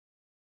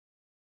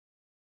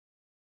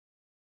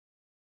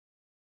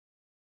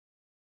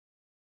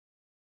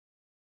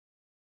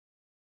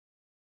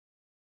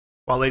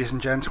Well, ladies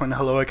and gentlemen,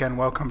 hello again,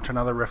 welcome to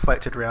another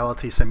Reflected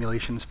Reality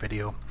Simulations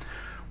video.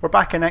 We're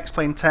back in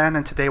X-Plane 10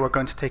 and today we're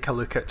going to take a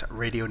look at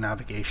radio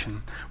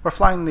navigation. We're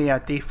flying the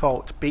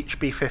default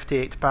Beechcraft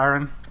B58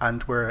 Baron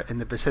and we're in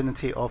the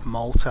vicinity of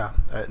Malta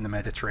in the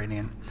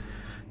Mediterranean.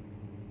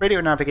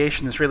 Radio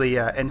navigation is really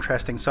an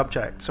interesting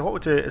subject, so what we'll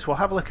do is we'll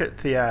have a look at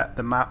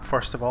the map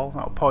first of all.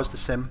 I'll pause the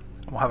sim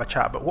and we'll have a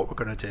chat about what we're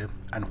going to do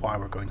and why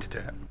we're going to do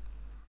it.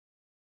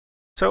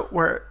 So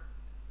we're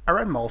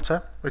around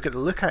Malta. We've got the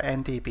Localiser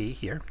NDB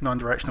here,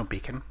 non-directional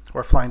beacon.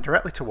 We're flying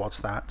directly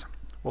towards that.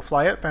 We'll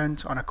fly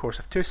outbound on a course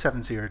of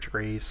 270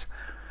 degrees.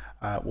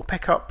 We'll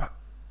pick up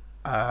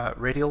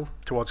radial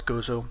towards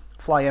Gozo,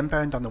 fly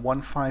inbound on the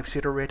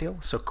 150 radial,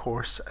 so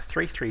course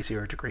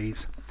 330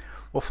 degrees.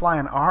 We'll fly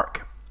an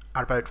arc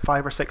at about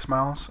 5 or 6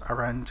 miles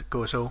around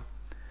Gozo,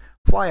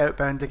 fly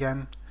outbound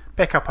again,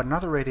 pick up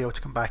another radial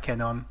to come back in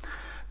on,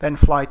 then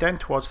fly down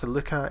towards the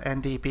Localiser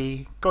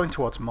NDB, going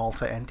towards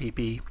Malta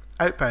NDB,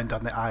 outbound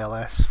on the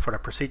ILS for a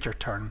procedure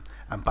turn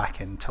and back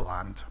in to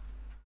land.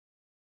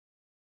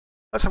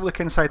 Let's have a look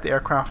inside the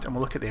aircraft and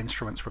we'll look at the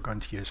instruments we're going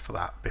to use for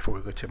that before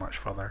we go too much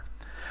further.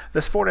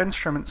 There's 4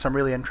 instruments I'm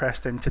really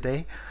interested in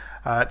today.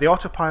 The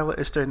autopilot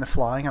is doing the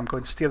flying. I'm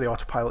going to steer the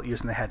autopilot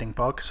using the heading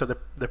bug. So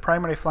the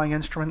primary flying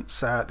instruments,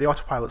 the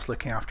autopilot's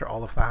looking after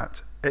all of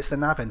that. It's the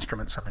nav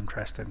instruments I'm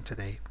interested in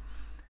today.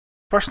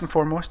 First and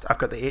foremost, I've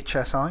got the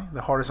HSI,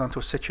 the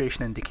horizontal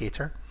situation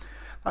indicator.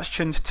 That's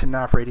tuned to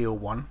nav radio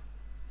 1.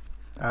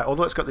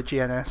 Although it's got the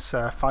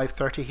GNS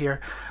 530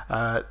 here,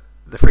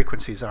 the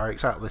frequencies are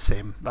exactly the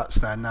same.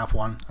 That's nav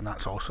 1 and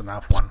that's also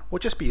nav 1. We'll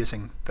just be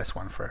using this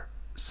one for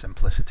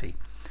simplicity.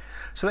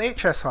 So the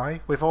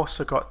HSI, we've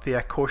also got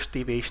the course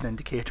deviation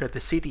indicator, the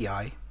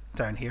CDI,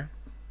 down here.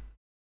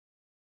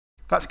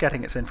 That's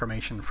getting its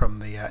information from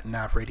the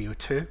nav radio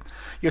 2.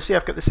 You'll see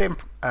I've got the same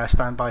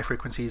standby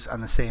frequencies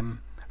and the same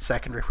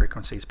secondary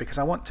frequencies because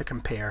I want to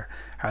compare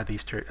how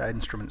these two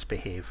instruments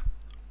behave.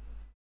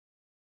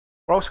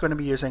 We're also going to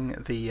be using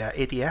the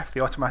ADF,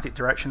 the Automatic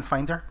Direction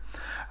Finder.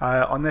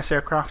 On this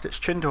aircraft it's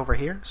tuned over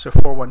here, so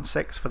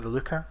 416 for the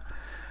Luca,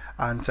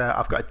 and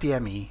I've got a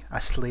DME, a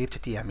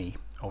slaved DME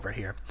over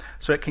here.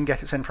 So it can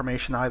get its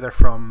information either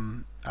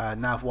from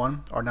nav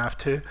 1 or nav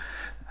 2.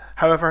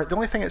 However, the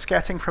only thing it's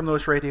getting from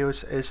those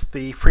radios is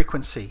the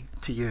frequency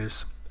to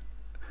use.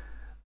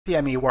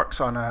 DME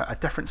works on a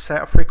different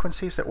set of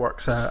frequencies. It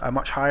works a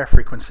much higher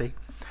frequency,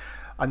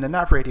 and the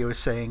nav radio is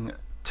saying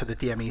to the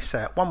DME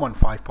set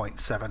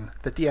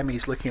 115.7. The DME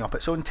is looking up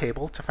its own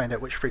table to find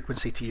out which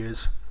frequency to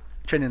use,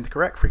 tuning the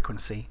correct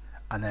frequency,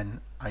 and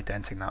then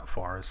indenting that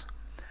for us.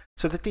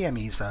 So the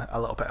DME is a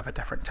little bit of a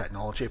different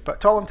technology,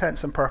 but to all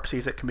intents and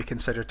purposes it can be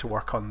considered to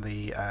work on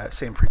the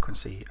same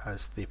frequency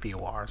as the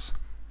VORs.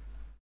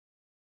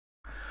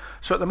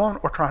 So at the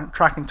moment we're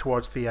tracking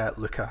towards the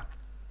Luca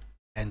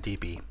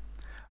NDB.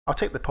 I'll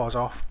take the pause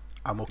off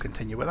and we'll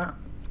continue with that.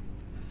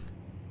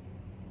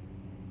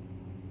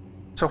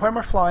 So when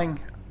we're flying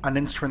an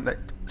instrument that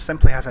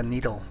simply has a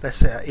needle,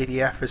 this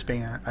ADF is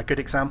being a good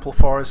example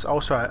for us.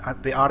 Also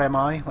the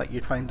RMI, like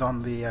you'd find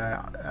on the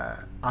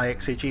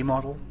IXAG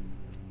model.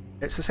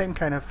 It's the same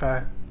kind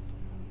of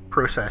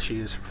process you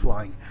use for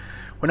flying.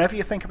 Whenever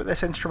you think about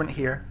this instrument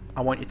here,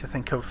 I want you to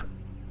think of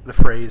the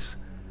phrase,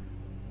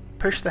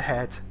 push the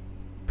head,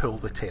 pull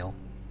the tail.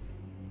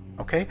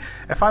 Okay,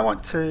 if I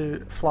want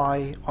to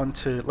fly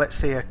onto, let's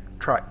say, a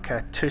track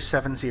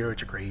 270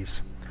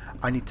 degrees,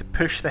 I need to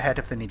push the head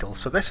of the needle.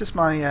 So this is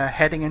my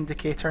heading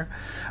indicator.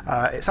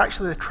 It's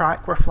actually the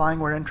track we're flying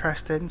we're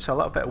interested in, so a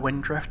little bit of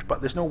wind drift,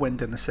 but there's no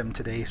wind in the sim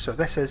today, so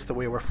this is the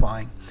way we're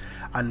flying.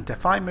 And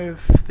if I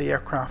move the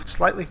aircraft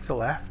slightly to the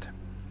left,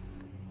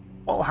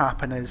 what will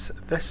happen is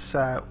this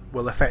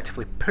will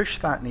effectively push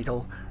that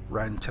needle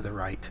round to the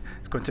right.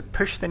 It's going to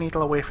push the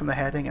needle away from the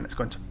heading and it's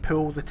going to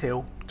pull the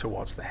tail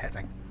towards the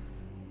heading.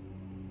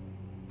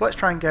 Let's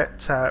try and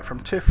get from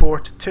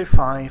 24 to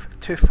 25,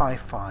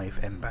 255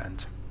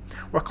 inbound.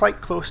 We're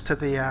quite close to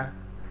the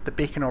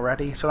beacon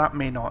already, so that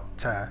may not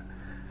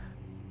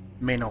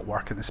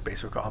work in the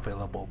space we've got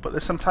available, but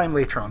there's some time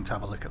later on to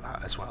have a look at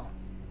that as well.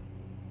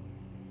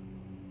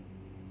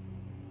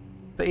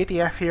 The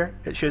ADF here,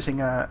 it's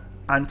using an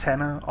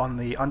antenna on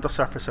the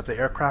undersurface of the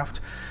aircraft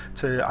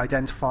to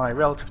identify,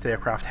 relative to the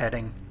aircraft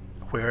heading,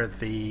 where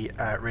the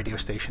radio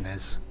station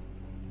is.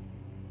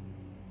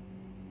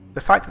 The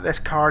fact that this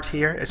card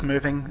here is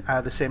moving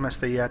the same as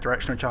the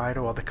directional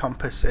gyro or the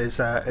compass is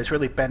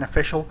really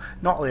beneficial.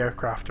 Not all the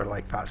aircraft are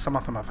like that. Some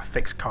of them have a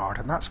fixed card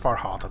and that's far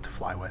harder to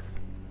fly with.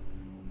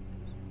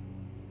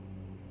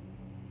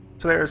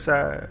 So there's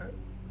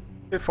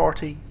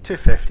 240,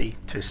 250,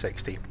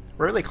 260.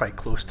 We're really quite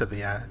close to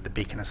the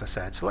beacon, as I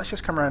said. So let's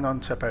just come around on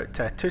to about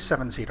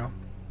 270,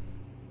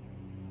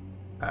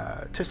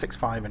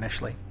 265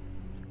 initially.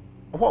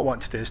 And what I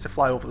want to do is to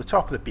fly over the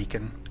top of the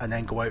beacon and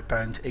then go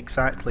outbound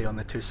exactly on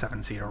the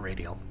 270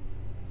 radial.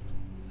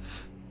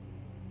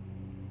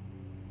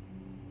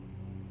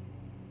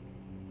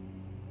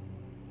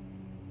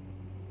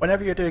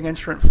 Whenever you're doing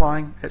instrument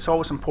flying, it's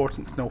always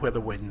important to know where the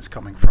wind's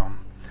coming from.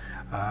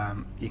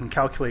 You can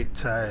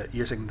calculate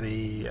using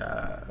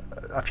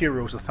a few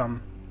rules of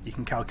thumb. You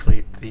can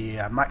calculate the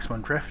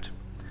maximum drift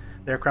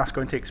the aircraft's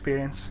going to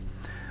experience,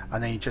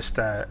 and then you just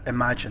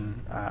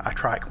imagine a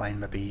track line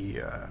maybe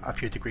a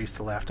few degrees to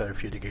the left or a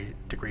few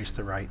degrees to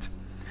the right.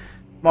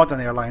 Modern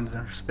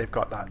airliners, they've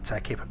got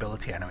that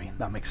capability anyway.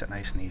 That makes it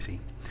nice and easy.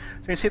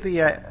 So you can see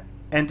the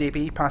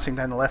NDB passing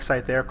down the left side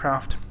of the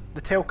aircraft.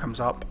 The tail comes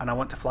up and I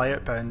want to fly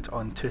outbound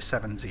on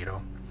 270.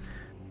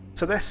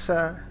 So this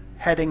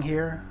heading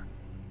here,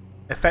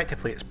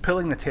 effectively it's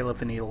pulling the tail of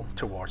the needle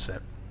towards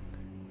it.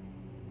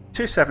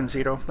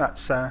 270,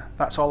 that's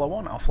all I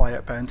want. I'll fly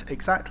outbound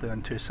exactly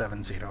on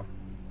 270.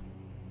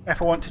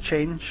 If I want to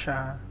change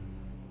the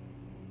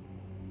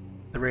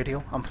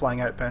radial I'm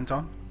flying outbound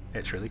on,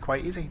 it's really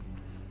quite easy.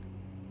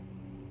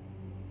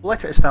 We'll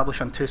let it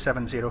establish on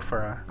 270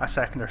 for a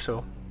second or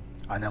so,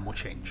 and then we'll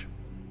change.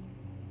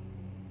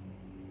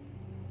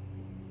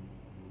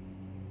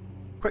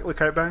 Quick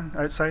look outbound,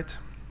 outside.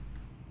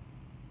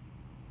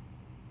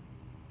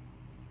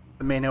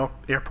 The main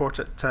airport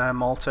at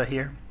Malta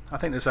here. I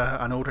think there's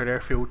an older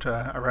airfield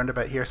around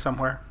about here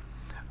somewhere,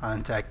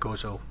 and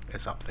Gozo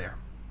is up there.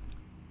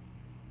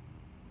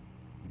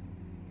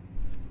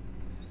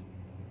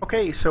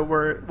 Okay, so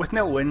with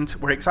nil wind,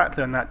 we're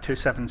exactly on that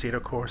 270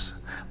 course.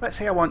 Let's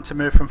say I want to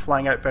move from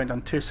flying outbound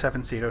on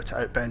 270 to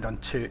outbound on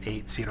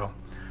 280.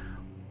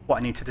 What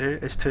I need to do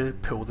is to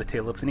pull the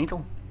tail of the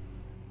needle.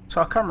 So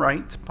I'll come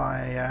right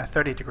by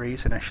 30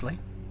 degrees initially.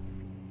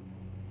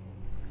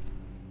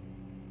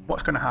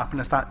 What's going to happen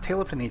is that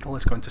tail of the needle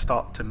is going to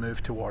start to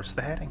move towards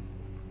the heading.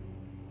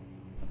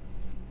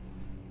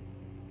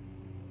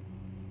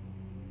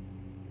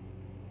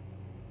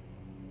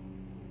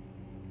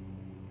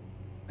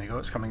 There you go,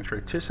 it's coming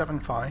through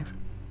 275.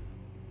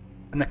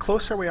 And the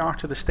closer we are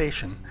to the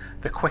station,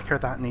 the quicker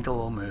that needle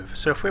will move.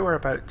 So if we were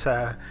about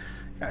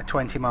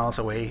 20 miles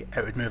away,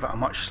 it would move at a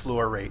much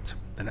slower rate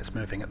than it's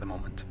moving at the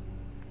moment.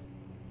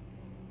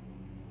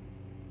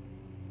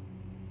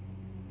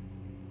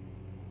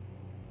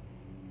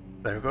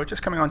 There we go,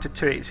 just coming on to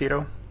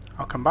 280.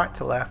 I'll come back to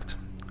the left,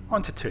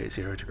 onto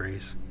 280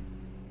 degrees,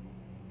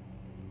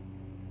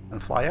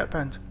 and fly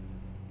outbound.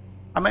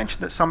 I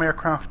mentioned that some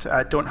aircraft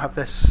don't have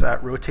this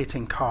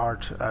rotating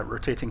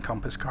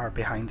compass card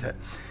behind it.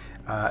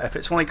 If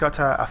it's only got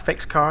a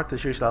fixed card,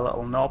 there's usually a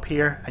little knob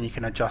here, and you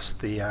can adjust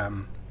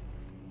the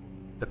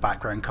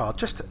background card,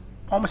 just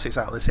almost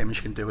exactly the same as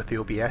you can do with the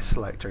OBS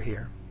selector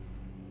here.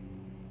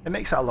 It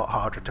makes it a lot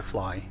harder to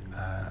fly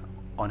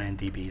on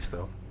NDBs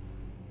though.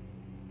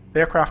 The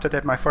aircraft I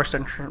did my first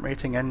instrument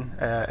rating in,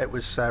 it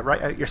was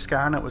right out your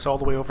scan, it was all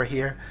the way over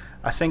here,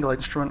 a single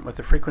instrument with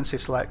the frequency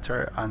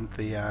selector and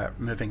the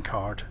moving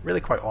card.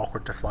 Really quite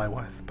awkward to fly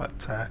with,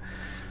 but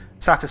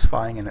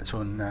satisfying in its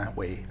own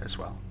way as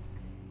well.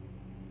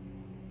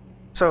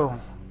 So,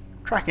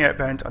 tracking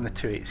outbound on the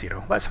 280.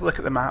 Let's have a look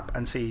at the map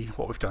and see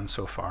what we've done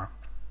so far.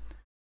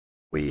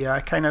 We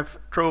kind of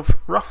drove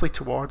roughly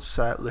towards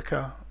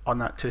Lucca on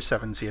that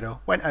 270,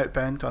 went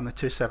outbound on the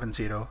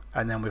 270,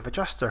 and then we've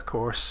adjusted our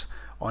course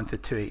onto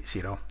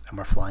 280 and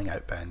we're flying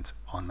outbound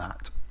on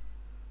that.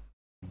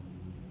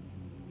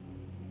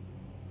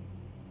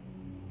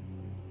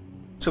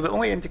 So the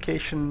only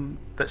indication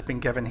that's been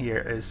given here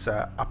is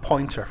a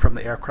pointer from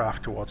the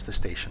aircraft towards the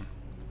station.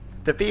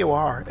 The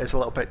VOR is a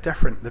little bit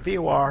different. The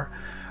VOR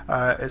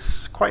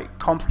is quite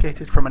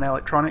complicated from an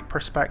electronic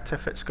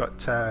perspective. It's got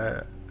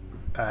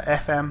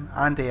FM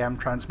and AM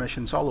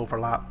transmissions all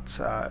overlapped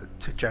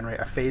to generate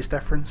a phase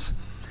difference,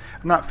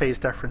 and that phase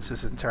difference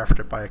is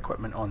interpreted by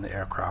equipment on the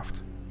aircraft.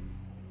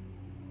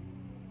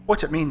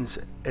 What it means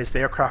is the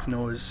aircraft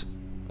knows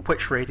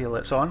which radial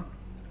it's on,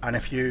 and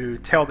if you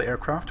tell the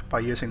aircraft by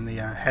using the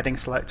heading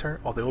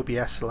selector or the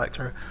OBS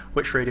selector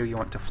which radial you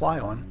want to fly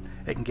on,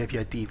 it can give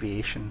you a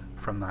deviation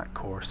from that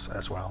course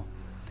as well.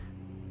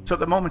 So at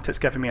the moment it's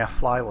giving me a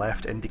fly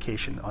left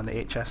indication on the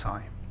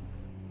HSI.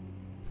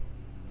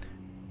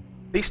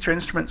 These two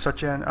instruments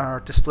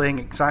are displaying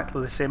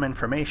exactly the same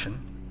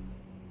information.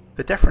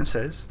 The difference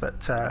is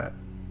that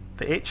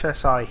the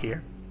HSI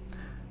here,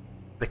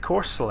 the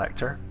course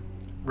selector,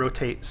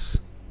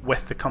 rotates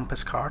with the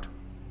compass card,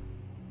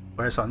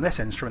 whereas on this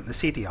instrument, the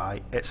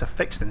CDI, it's a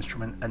fixed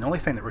instrument and the only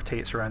thing that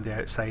rotates around the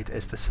outside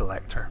is the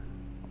selector.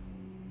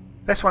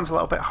 This one's a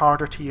little bit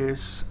harder to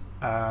use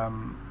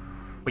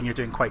when you're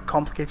doing quite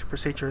complicated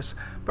procedures,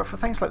 but for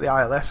things like the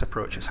ILS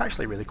approach, it's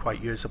actually really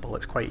quite usable,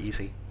 it's quite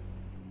easy.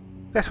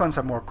 This one's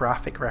a more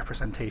graphic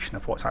representation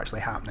of what's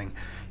actually happening.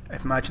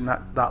 If imagine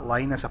that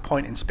line as a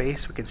point in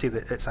space, we can see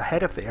that it's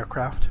ahead of the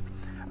aircraft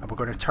and we're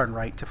going to turn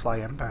right to fly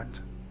inbound.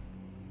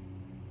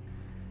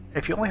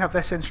 If you only have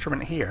this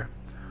instrument here,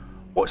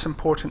 what's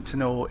important to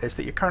know is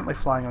that you're currently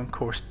flying on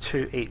course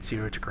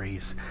 280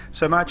 degrees.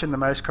 So imagine the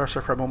mouse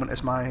cursor for a moment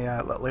is my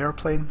little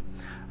airplane.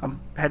 I'm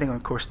heading on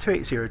course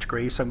 280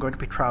 degrees, so I'm going to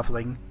be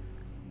travelling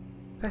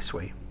this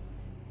way.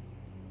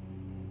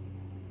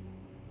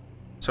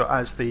 So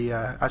as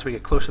we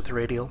get closer to the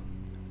radial,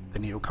 the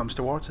needle comes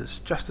towards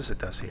us, just as it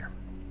does here.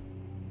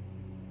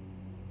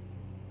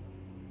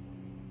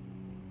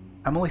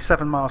 I'm only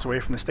 7 miles away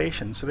from the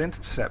station, so the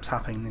intercept's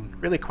happening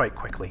really quite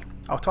quickly.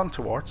 I'll turn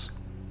towards.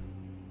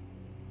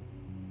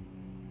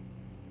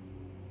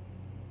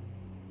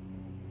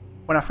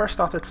 When I first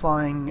started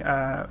flying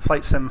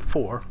Flight Sim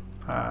 4,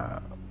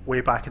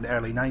 way back in the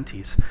early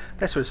 90s,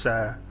 this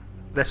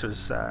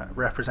was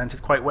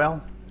represented quite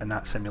well in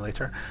that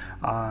simulator.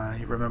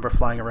 I remember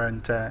flying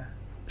around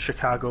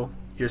Chicago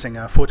using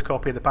a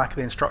photocopy of the back of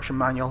the instruction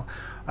manual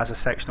as a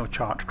sectional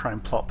chart to try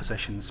and plot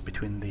positions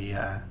between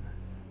the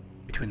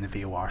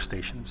VOR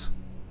stations.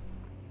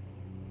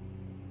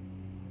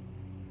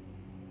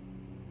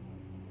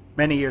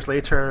 Many years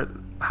later,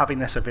 having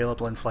this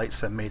available in Flight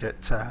Sim made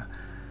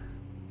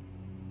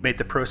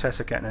the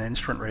process of getting an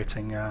instrument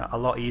rating a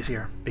lot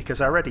easier,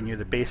 because I already knew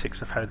the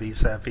basics of how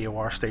these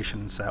VOR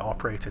stations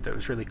operated. It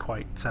was really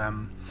quite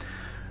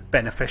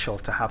beneficial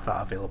to have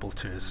that available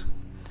to us.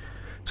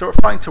 So we're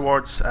flying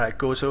towards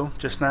Gozo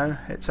just now.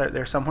 It's out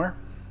there somewhere.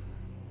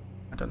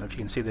 I don't know if you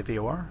can see the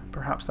VOR.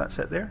 Perhaps that's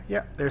it there.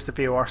 Yeah, there's the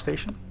VOR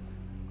station.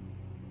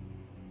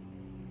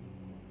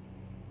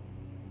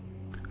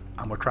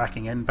 And we're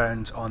tracking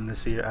inbound on the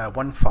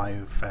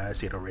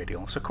 150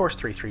 radial, so course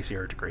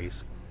 330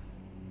 degrees.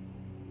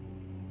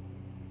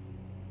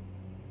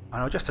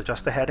 And I'll just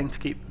adjust the heading to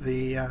keep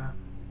the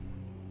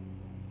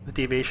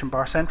deviation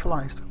bar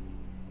centralized.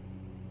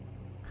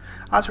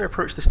 As we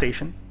approach the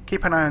station,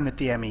 keep an eye on the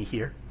DME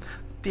here.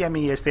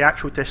 DME is the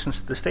actual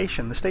distance to the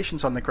station. The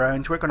station's on the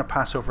ground. We're going to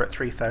pass over at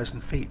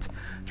 3,000 feet.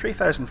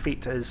 3,000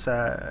 feet is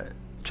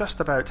just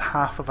about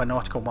half of a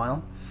nautical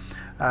mile.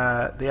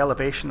 The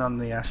elevation on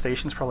the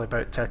station is probably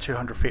about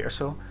 200 feet or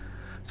so.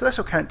 So this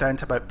will count down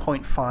to about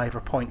 0.5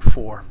 or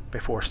 0.4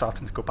 before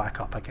starting to go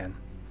back up again.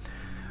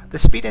 The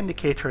speed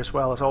indicator as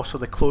well is also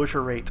the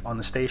closure rate on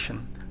the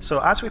station. So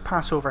as we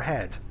pass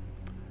overhead,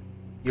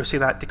 you'll see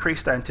that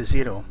decrease down to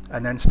 0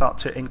 and then start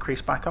to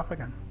increase back up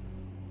again.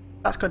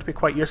 That's going to be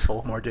quite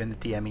useful when we're doing the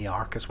DME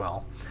arc as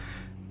well.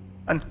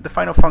 And the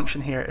final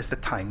function here is the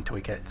time till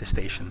we get to the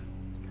station.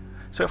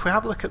 So if we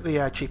have a look at the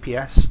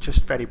GPS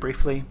just very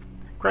briefly,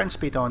 ground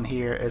speed on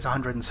here is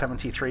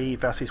 173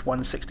 versus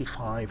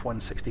 165,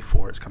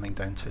 164 it's coming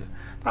down to.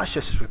 That's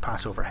just as we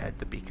pass overhead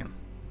the beacon.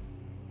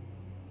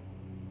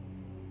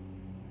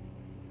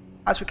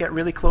 As we get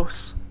really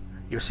close,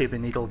 you'll see the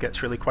needle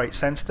gets really quite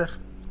sensitive.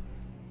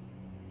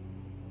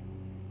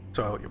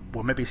 So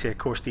we'll maybe see a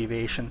course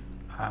deviation.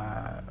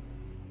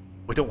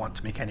 We don't want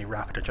to make any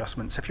rapid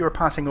adjustments. If you were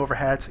passing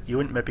overhead, you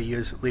wouldn't maybe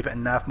leave it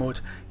in nav mode.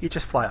 You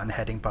just fly it on the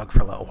heading bug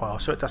for a little while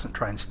so it doesn't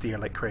try and steer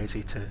like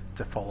crazy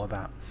to follow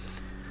that.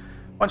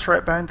 Once we're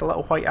outbound, the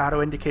little white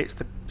arrow indicates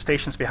the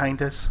station's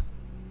behind us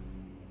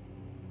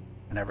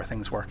and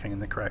everything's working in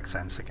the correct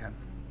sense again.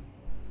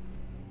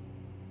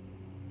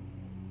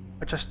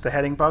 Adjust the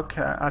heading bug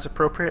as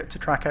appropriate to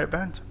track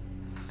outbound.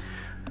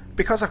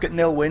 Because I've got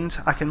nil wind,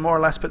 I can more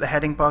or less put the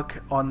heading bug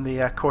on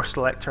the course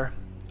selector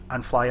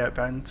and fly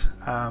outbound.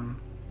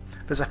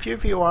 There's a few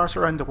VORs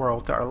around the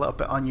world that are a little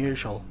bit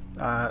unusual.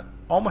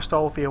 Almost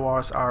all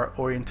VORs are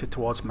oriented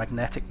towards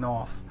magnetic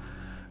north.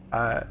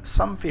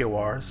 Some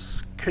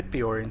VORs could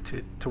be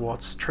oriented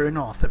towards true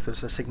north if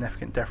there's a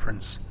significant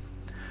difference.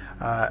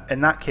 In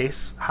that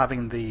case,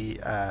 having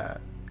the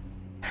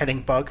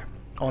heading bug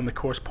on the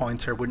course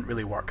pointer wouldn't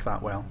really work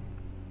that well.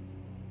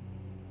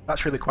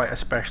 That's really quite a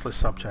specialist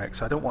subject,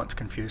 so I don't want to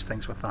confuse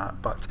things with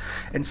that, but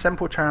in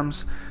simple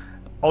terms,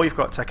 all you've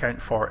got to account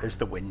for is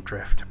the wind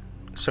drift.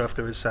 So if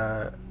there was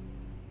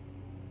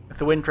if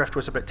the wind drift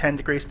was about 10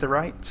 degrees to the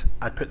right,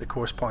 I'd put the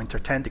course pointer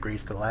 10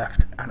 degrees to the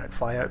left and I'd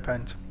fly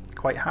outbound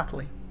quite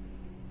happily.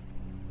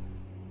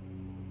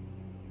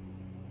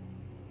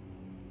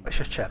 Let's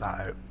just check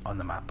that out on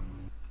the map.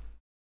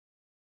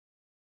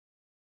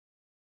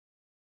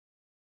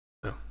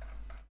 So,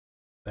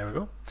 there we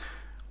go.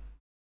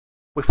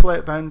 We flew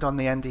outbound on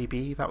the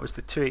NDB, that was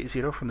the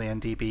 280 from the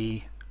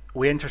NDB.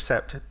 We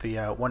intercepted the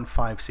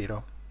 150.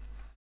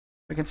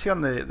 We can see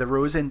on the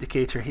rose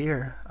indicator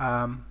here,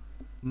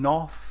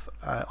 north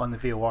on the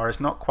VOR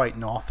is not quite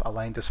north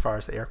aligned as far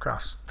as the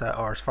aircraft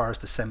or as far as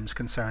the sim's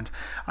concerned,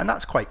 and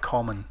that's quite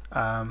common.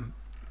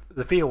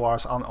 The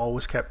VORs aren't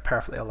always kept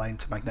perfectly aligned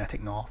to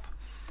magnetic north.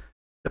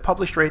 The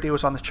published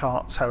radios on the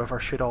charts, however,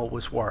 should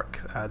always work.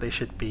 They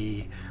should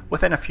be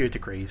within a few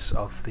degrees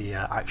of the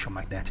actual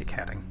magnetic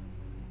heading.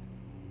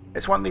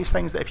 It's one of these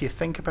things that if you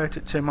think about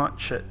it too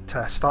much, it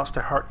starts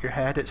to hurt your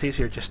head. It's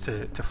easier just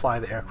to fly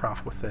the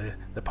aircraft with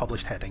the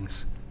published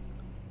headings,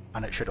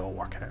 and it should all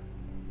work out.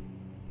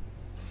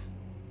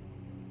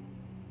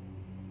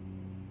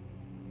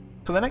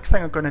 So the next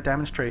thing I'm going to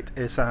demonstrate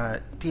is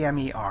a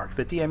DME arc.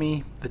 The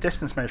DME, the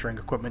distance measuring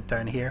equipment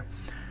down here,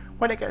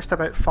 when it gets to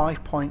about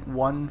 5.1,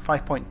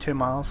 5.2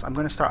 miles, I'm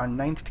going to start a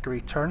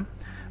 90-degree turn.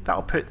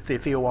 That'll put the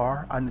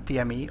VOR and the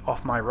DME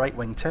off my right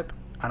wingtip,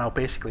 and I'll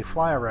basically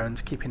fly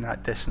around keeping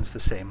that distance the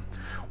same.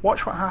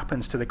 Watch what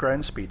happens to the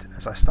ground speed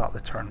as I start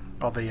the turn,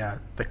 or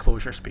the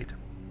closure speed.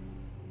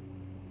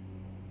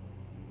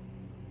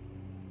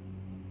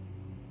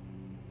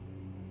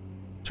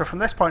 So from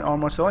this point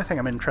onwards, the only thing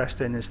I'm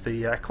interested in is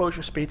the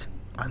closure speed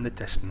and the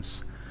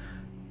distance.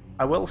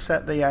 I will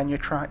set the new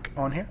track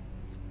on here.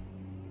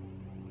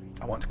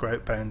 I want to go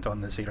outbound on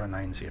the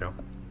 090. So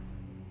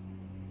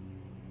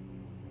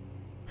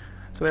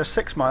there's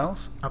 6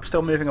 miles. I'm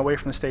still moving away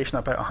from the station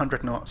about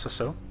 100 knots or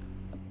so.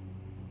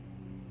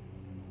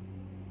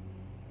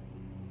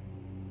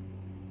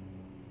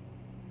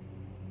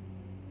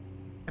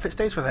 If it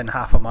stays within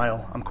half a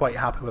mile, I'm quite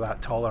happy with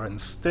that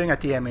tolerance. Doing a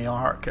DMA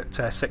arc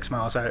at 6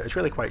 miles out is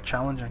really quite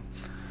challenging.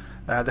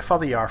 The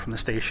further you are from the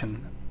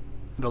station,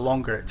 the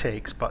longer it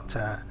takes, but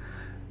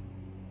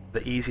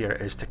the easier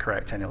it is to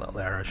correct any little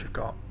errors you've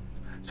got.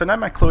 So now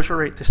my closure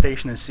rate to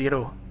station is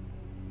 0.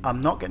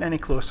 I'm not getting any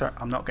closer,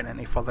 I'm not getting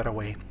any further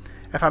away.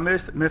 If I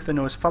move the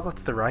nose further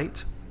to the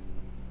right,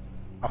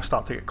 I'll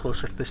start to get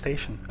closer to the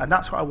station. And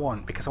that's what I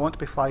want, because I want to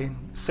be flying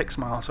 6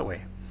 miles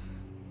away.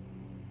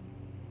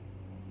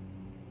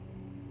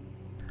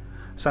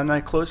 So I'm now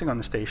closing on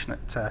the station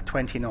at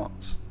 20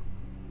 knots.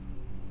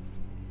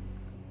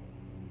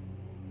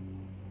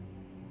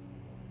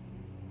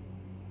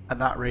 At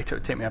that rate it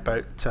would take me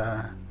about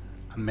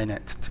a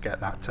minute to get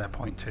that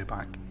 0.2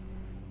 back.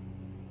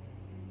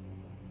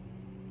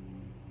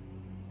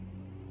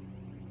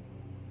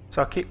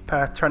 So I'll keep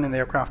turning the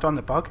aircraft on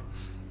the bug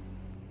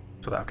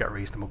so that I've got a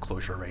reasonable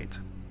closure rate.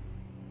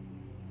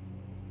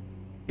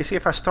 You see,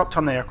 if I stopped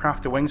on the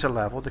aircraft, the wings are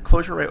level, the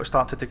closure rate will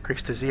start to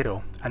decrease to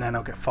 0, and then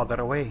I'll get further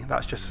away.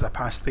 That's just as I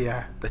pass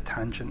the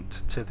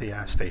tangent to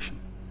the station.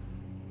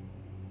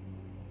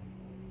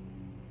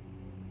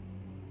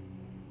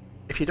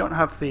 If you don't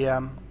have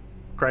the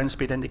ground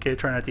speed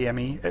indicator in a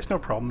DME, it's no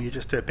problem, you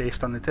just do it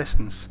based on the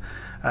distance.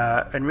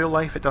 In real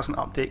life it doesn't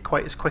update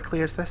quite as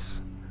quickly as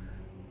this,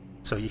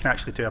 so you can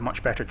actually do a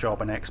much better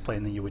job on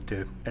X-Plane than you would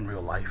do in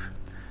real life.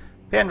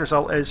 The end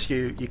result is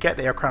you get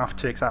the aircraft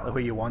to exactly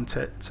where you want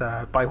it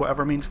by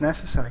whatever means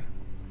necessary.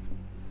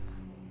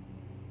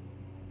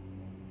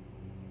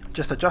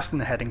 Just adjusting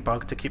the heading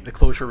bug to keep the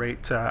closure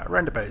rate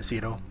around about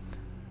 0.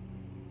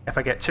 If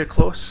I get too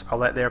close, I'll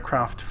let the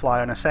aircraft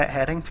fly on a set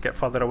heading to get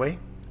further away.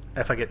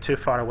 If I get too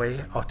far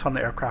away, I'll turn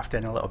the aircraft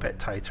in a little bit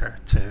tighter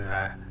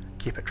to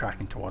keep it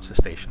tracking towards the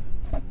station.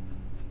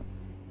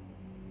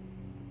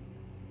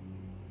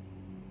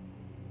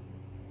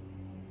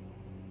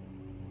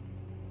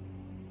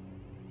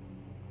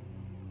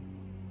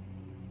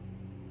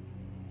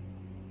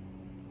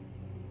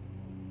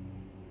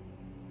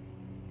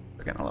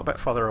 We're getting a little bit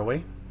further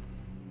away.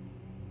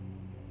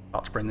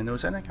 Start to bring the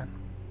nose in again.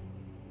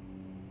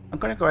 I'm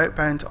going to go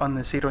outbound on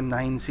the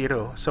 090,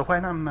 so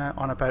when I'm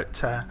on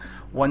about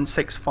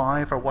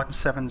 165 or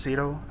 170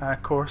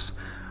 course,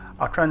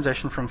 I'll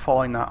transition from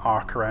following that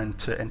arc around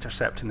to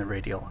intercepting the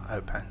radial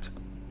outbound.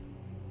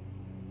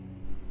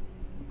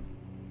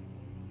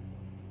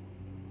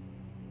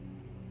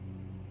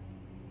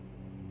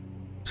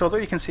 So although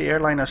you can see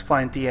airliners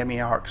flying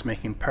DME arcs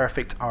making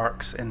perfect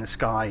arcs in the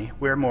sky,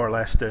 we're more or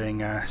less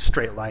doing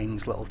straight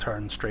lines, little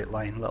turn, straight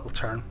line, little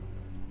turn.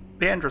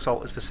 The end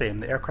result is the same,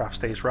 the aircraft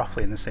stays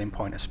roughly in the same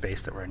point of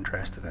space that we're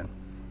interested in.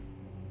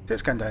 So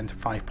it's gone down to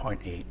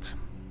 5.8.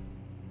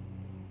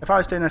 If I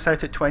was doing this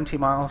out at 20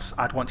 miles,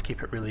 I'd want to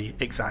keep it really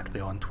exactly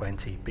on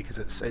 20 because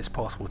it's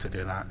possible to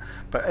do that.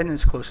 But in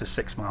as close as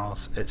 6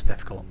 miles, it's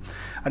difficult.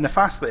 And the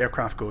faster the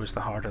aircraft goes,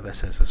 the harder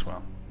this is as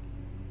well.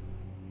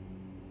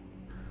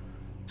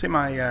 See,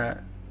 my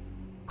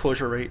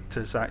closure rate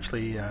is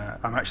actually,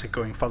 I'm actually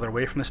going further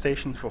away from the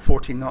station, so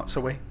 14 knots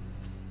away.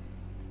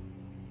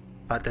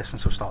 That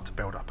distance will start to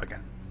build up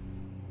again.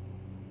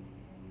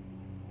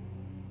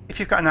 If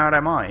you've got an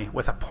RMI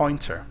with a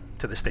pointer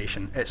to the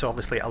station, it's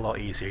obviously a lot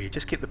easier. You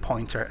just keep the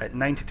pointer at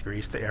 90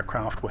 degrees to the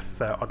aircraft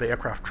with or the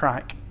aircraft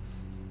track,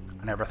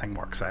 and everything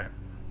works out.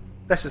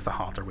 This is the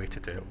harder way to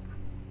do it.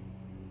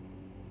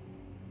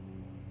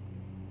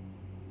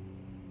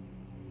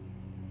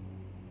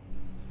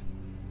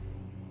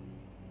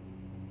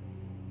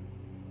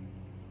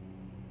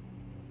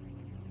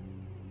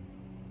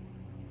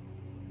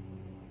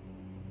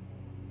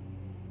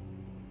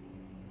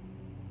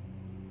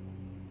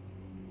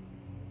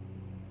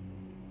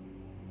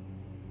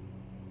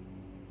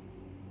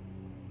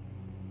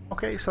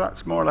 Okay, so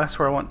that's more or less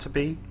where I want to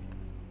be.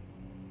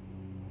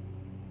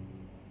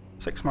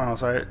 6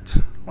 miles out,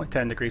 only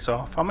 10 degrees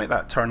off. I'll make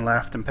that turn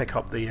left and pick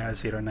up the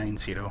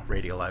 090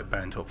 radial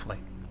outbound, hopefully.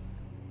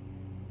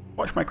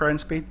 Watch my ground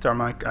speed, or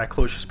my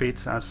closure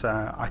speed, as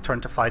I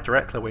turn to fly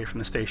directly away from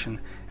the station.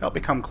 It'll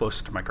become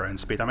closer to my ground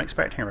speed. I'm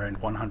expecting around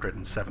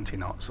 170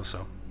 knots or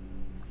so.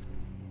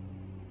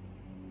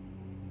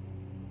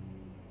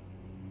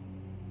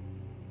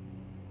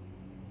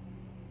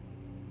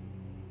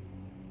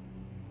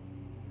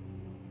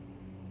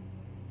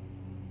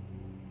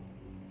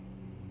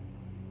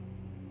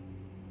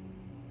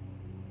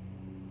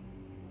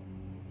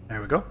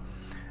 There we go.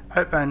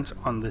 Outbound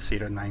on the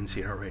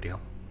 090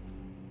 radial.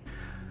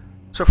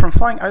 So from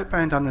flying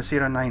outbound on the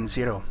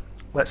 090,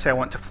 let's say I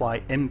want to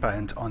fly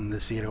inbound on the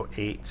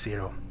 080.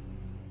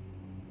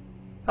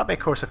 That'll be a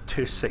course of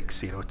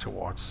 260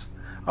 towards.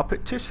 I'll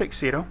put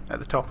 260 at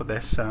the top of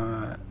this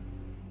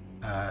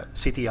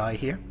CDI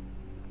here.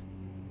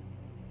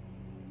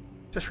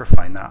 Just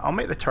refine that. I'll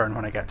make the turn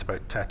when I get to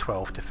about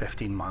 12 to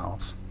 15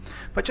 miles.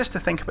 But just to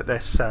think about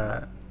this,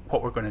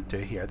 what we're going to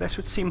do here, this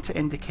would seem to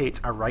indicate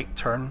a right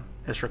turn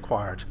is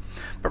required.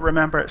 But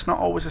remember, it's not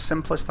always as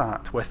simple as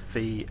that with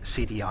the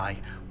CDI.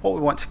 What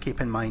we want to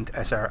keep in mind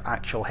is our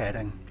actual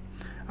heading.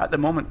 At the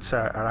moment,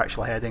 our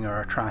actual heading or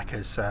our track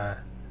is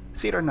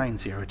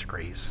 090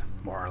 degrees,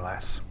 more or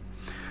less.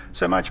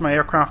 So imagine my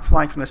aircraft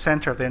flying from the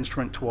centre of the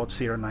instrument towards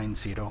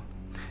 090.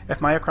 If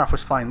my aircraft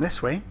was flying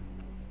this way,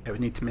 it would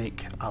need to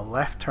make a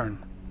left turn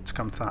to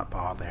come to that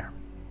bar there,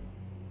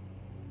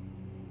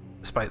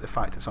 despite the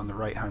fact it's on the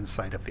right hand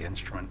side of the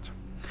instrument.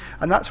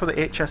 And that's where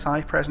the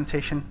HSI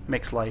presentation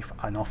makes life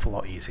an awful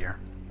lot easier.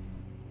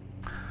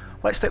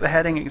 Let's stick the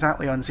heading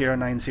exactly on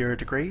 090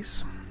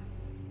 degrees,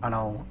 and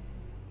I'll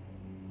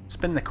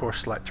spin the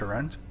course selector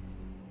around.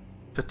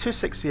 So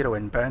 260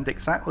 inbound,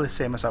 exactly the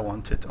same as I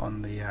wanted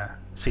on the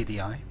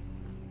CDI.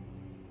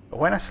 But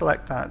when I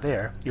select that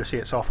there, you'll see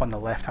it's off on the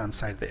left hand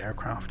side of the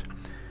aircraft.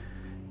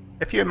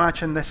 If you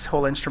imagine this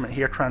whole instrument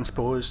here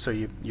transposed, so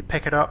you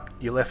pick it up,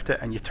 you lift it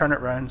and you turn it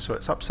around so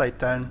it's upside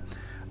down,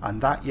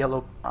 and that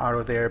yellow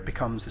arrow there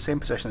becomes the same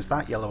position as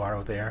that yellow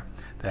arrow there,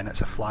 then it's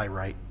a fly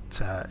right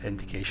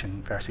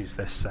indication versus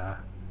this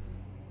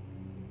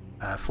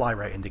fly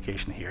right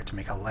indication here to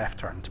make a left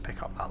turn to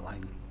pick up that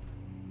line.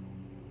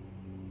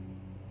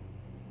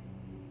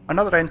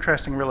 Another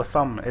interesting rule of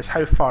thumb is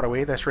how far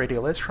away this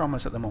radial is from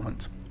us at the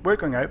moment. We're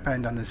going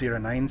outbound on the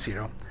 090,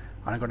 and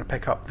I'm going to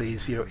pick up the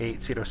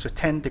 080, so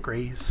 10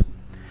 degrees.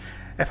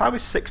 If I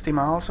was 60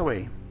 miles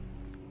away,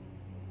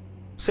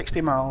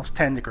 60 miles,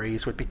 10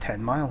 degrees would be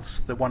 10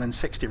 miles. The 1 in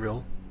 60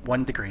 rule,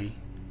 1 degree,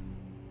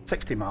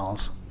 60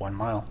 miles, 1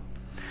 mile.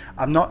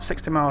 I'm not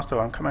 60 miles though,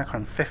 I'm coming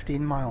on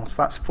 15 miles,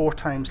 that's 4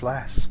 times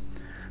less.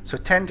 So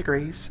 10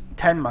 degrees,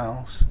 10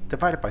 miles,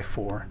 divided by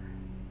 4,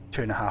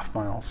 2.5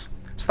 miles.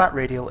 So that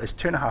radial is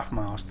 2.5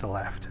 miles to the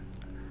left.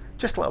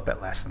 Just a little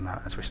bit less than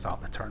that as we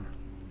start the turn.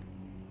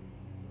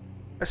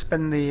 Let's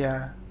spin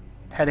the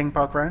heading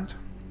bug round,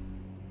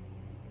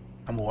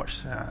 and we'll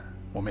watch,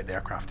 we'll make the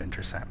aircraft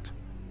intercept.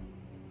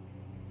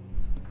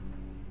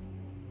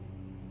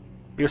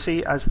 You'll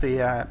see as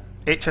the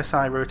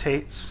HSI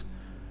rotates,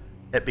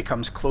 it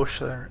becomes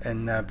closer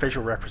in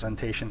visual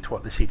representation to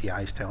what the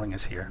CDI is telling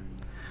us here.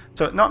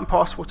 So not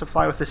impossible to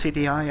fly with the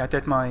CDI. I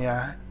did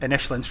my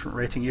initial instrument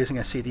rating using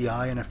a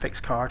CDI and a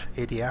fixed card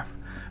ADF,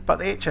 but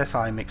the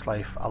HSI makes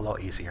life a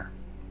lot easier.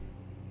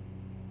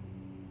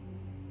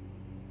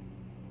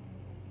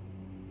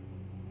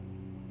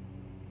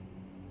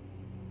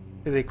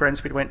 The ground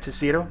speed went to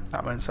 0,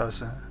 that means I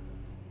was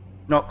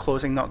not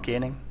closing, not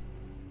gaining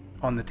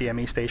on the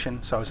DME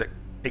station, so I was at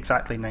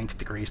exactly 90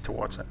 degrees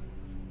towards it.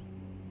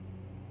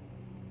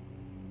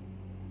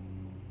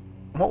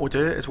 And what we'll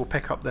do is we'll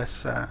pick up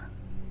this, try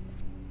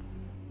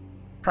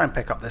and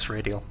pick up this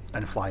radial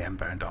and fly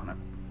inbound on it.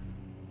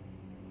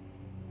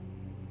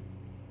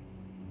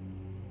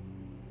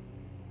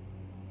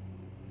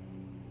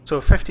 So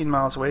 15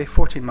 miles away,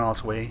 14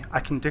 miles away, I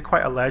can do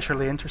quite a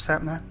leisurely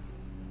intercept now.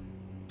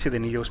 See the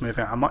needle's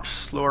moving at a much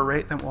slower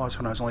rate than it was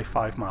when I was only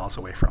 5 miles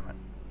away from it.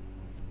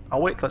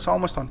 I'll wait till it's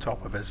almost on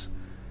top of us,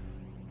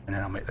 and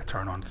then I'll make the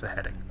turn onto the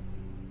heading.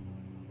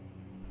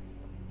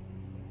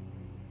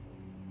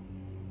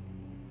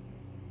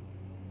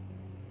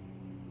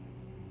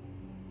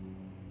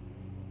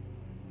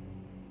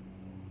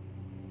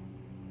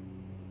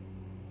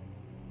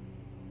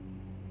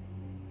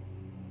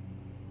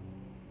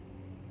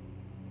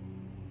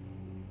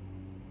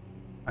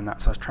 And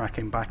that's us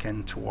tracking back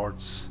in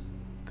towards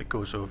the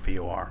Gozo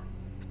VOR.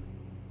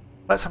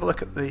 Let's have a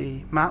look at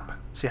the map,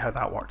 see how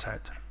that worked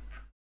out.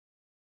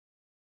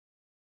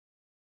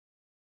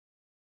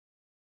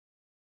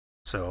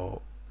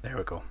 So there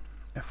we go.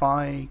 If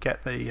I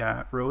get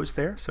the rows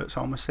there, so it's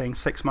almost saying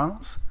 6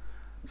 miles.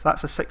 So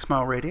that's a 6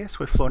 mile radius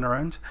we've flown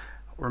around.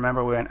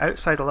 Remember, we went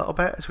outside a little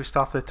bit as we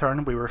started the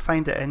turn, we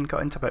refined it in,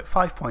 got into about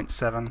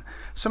 5.7,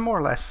 so more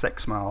or less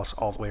 6 miles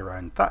all the way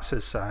around. That's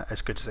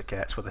as good as it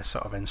gets with this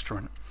sort of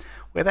instrument.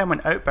 We then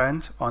went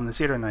outbound on the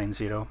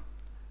 090, and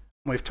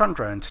we've turned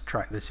around to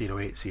track the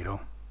 080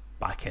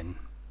 back in.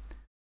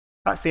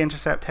 That's the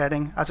intercept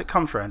heading. As it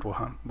comes round,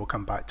 we'll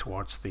come back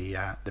towards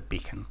the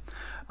beacon.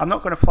 I'm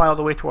not going to fly all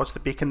the way towards the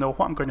beacon though.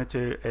 What I'm going to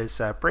do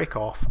is break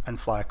off and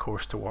fly a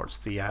course towards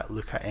the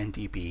Luca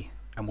NDB,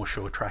 and we'll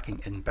show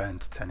tracking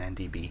inbound to an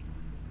NDB.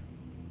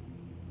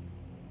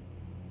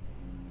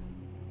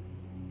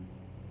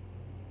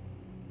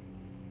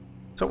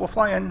 So we'll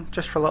fly in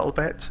just for a little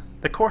bit.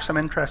 The course I'm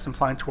interested in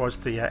flying towards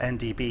the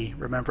NDB,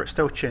 remember it's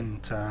still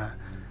tuned on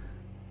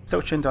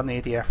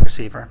the ADF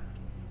receiver.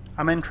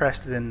 I'm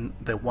interested in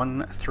the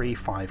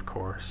 135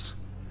 course.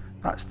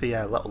 That's the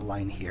little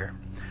line here.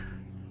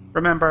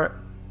 Remember,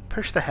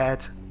 push the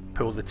head,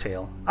 pull the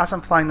tail. As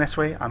I'm flying this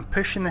way, I'm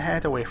pushing the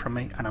head away from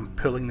me and I'm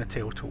pulling the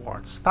tail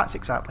towards. That's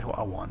exactly what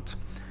I want.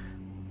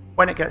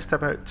 When it gets to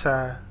about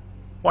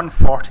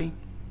 140,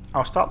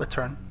 I'll start the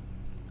turn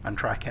and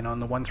track in on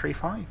the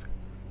 135.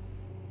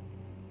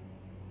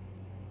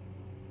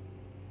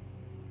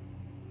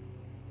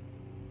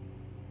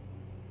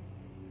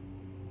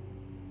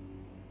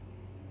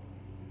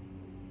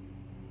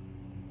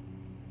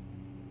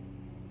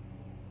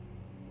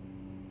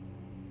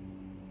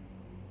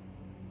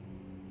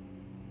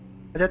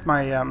 I did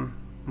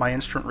my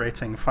instrument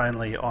rating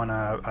finally on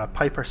a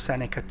Piper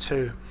Seneca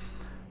 2,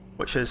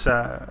 which is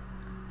an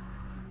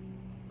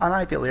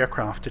ideal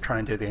aircraft to try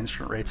and do the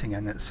instrument rating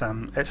in. It's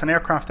an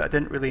aircraft that I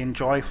didn't really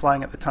enjoy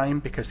flying at the time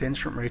because the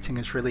instrument rating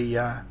is really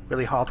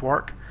hard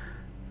work.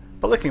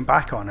 But looking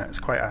back on it, it's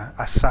quite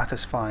a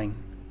satisfying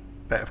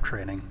bit of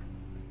training.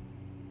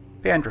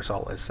 The end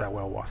result is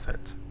well worth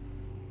it.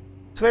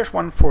 So there's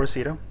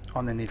 140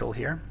 on the needle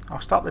here.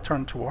 I'll start the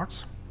turn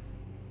towards.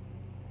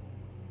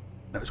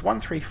 It was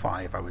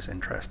 135 I was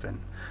interested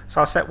in.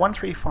 So I'll set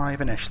 135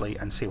 initially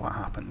and see what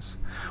happens.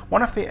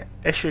 One of the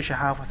issues you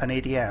have with an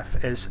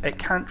ADF is it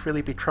can't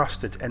really be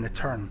trusted in the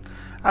turn.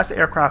 As the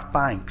aircraft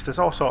banks, there's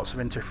all sorts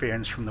of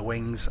interference from the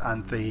wings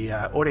and the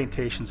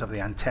orientations of the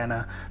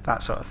antenna,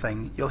 that sort of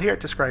thing. You'll hear it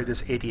described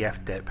as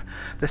ADF dip.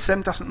 The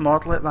sim doesn't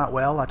model it that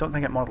well. I don't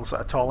think it models it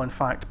at all, in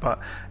fact, but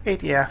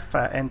ADF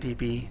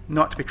NDB,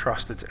 not to be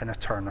trusted in a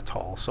turn at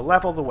all. So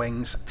level the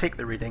wings, take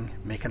the reading,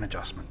 make an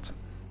adjustment.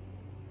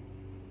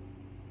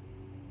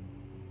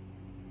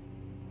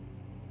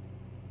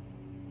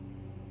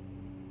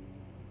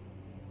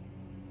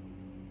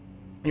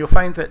 You'll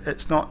find that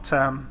it's not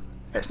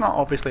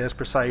obviously as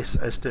precise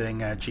as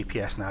doing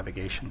GPS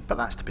navigation, but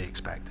that's to be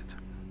expected.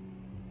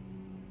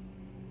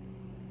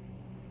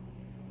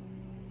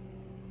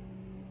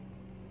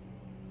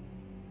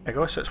 There you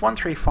go, so it's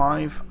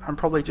 135. I'm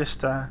probably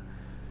just maybe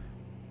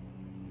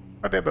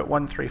about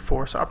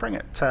 134, so I'll bring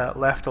it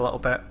left a little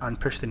bit and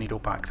push the needle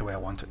back the way I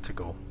want it to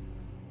go.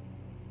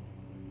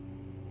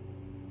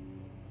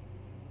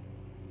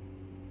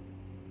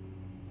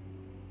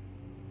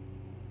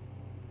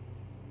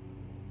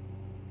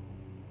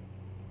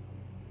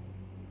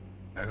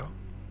 There you go.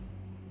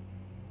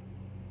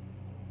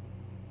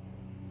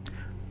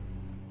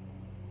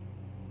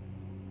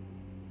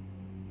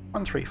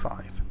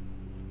 (135).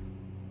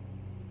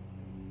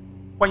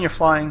 When you're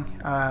flying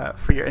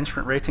for your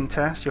instrument rating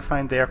test, you'll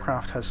find the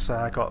aircraft has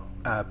got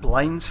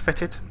blinds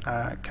fitted,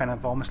 kind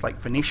of almost like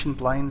Venetian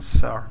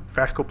blinds or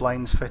vertical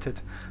blinds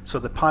fitted, so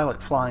the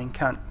pilot flying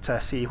can't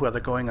see where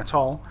they're going at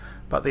all,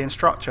 but the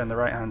instructor in the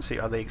right hand seat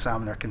or the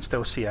examiner can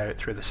still see out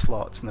through the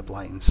slots in the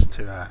blinds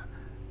to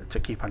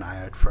keep an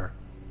eye out for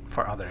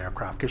other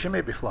aircraft, because you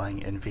may be flying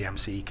in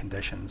VMC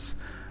conditions,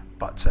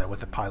 but with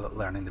the pilot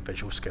learning the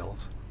visual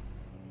skills.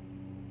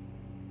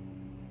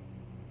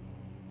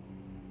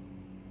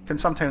 It can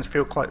sometimes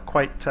feel quite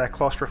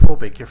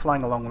claustrophobic. You're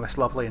flying along this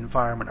lovely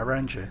environment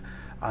around you,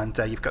 and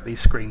you've got these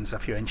screens a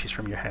few inches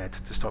from your head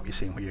to stop you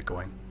seeing where you're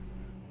going.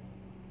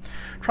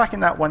 Tracking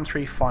that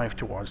 135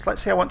 towards,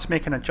 let's say I want to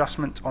make an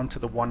adjustment onto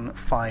the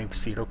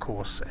 150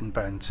 course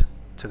inbound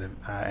to the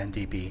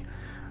NDB.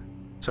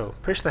 So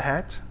push the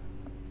head,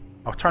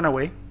 I'll turn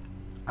away,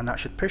 and that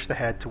should push the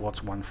head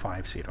towards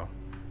 150.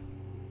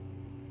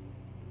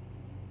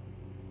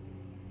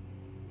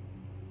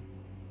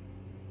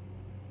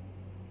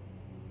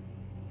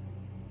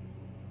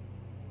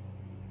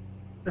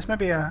 There's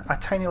maybe a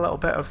tiny little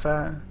bit of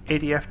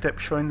ADF dip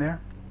showing there.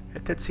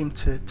 It did seem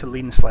to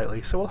lean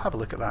slightly, so we'll have a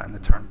look at that in the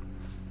turn.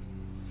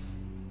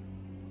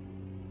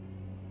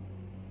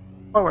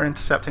 While we're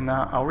intercepting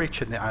that, I'll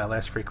reach in the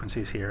ILS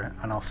frequencies here,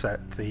 and I'll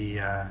set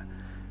the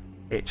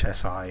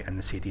HSI and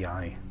the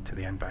CDI to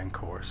the inbound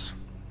course.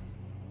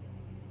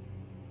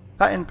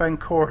 That inbound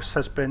course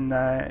has been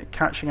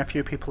catching a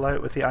few people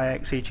out with the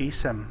IXEG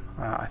sim,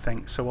 I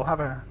think, so we'll have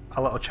a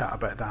little chat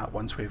about that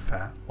once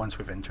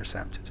we've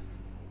intercepted.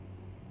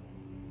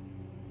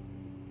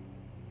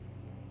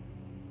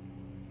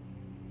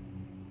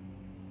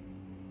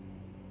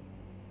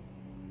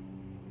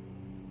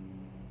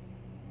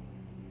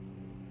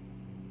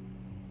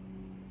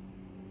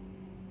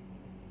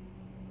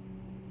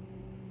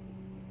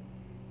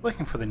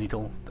 Looking for the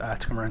needle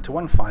to come around to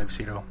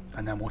 150,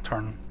 and then we'll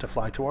turn to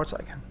fly towards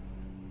it again.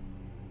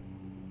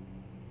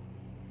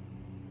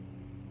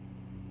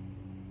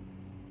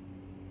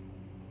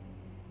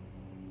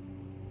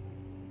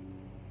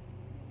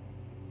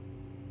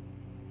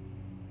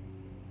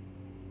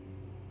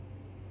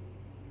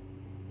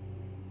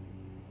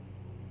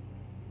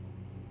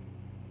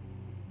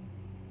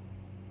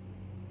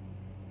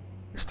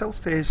 It still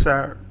stays,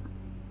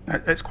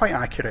 it's quite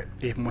accurate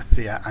even with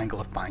the angle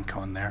of bank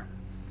on there.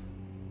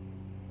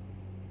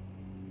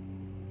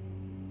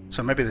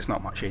 So maybe there's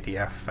not much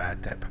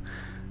ADF dip.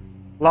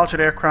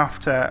 Larger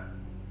aircraft are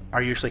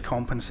usually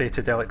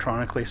compensated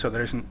electronically, so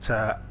there isn't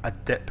a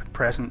dip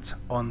present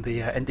on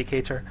the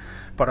indicator,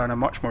 but on a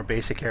much more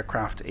basic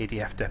aircraft,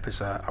 ADF dip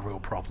is a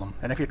real problem.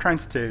 And if you're trying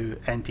to do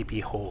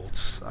NDB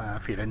holds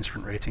for your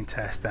instrument rating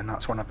test, then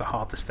that's one of the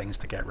hardest things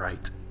to get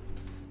right.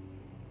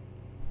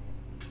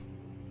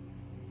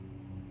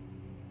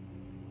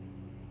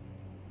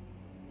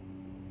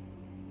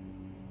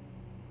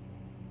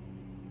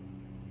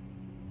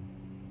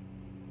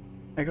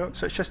 There you go,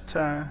 so it's just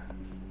more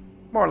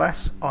or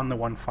less on the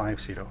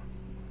 150.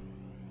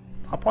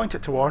 I'll point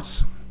it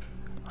towards,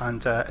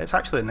 and it's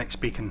actually the next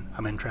beacon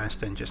I'm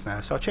interested in just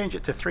now, so I'll change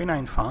it to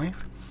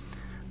 395.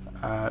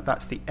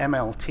 That's the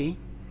MLT,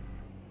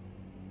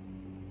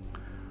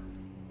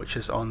 which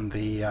is on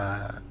the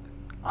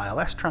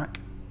ILS track.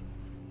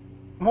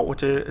 And what we'll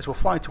do is we'll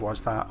fly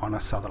towards that on a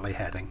southerly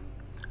heading.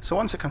 So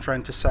once it comes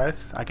round to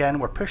south, again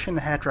we're pushing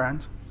the head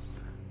round.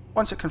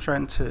 Once it comes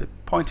round to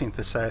pointing to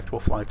the south, we'll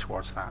fly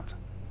towards that.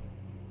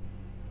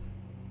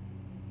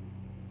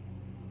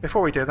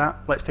 Before we do that,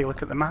 let's take a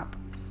look at the map.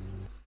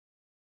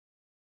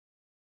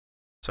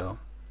 So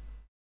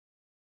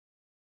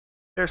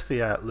there's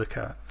the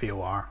Luca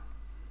VOR,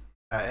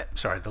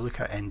 the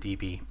Luca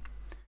NDB.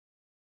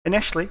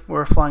 Initially we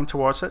were flying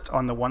towards it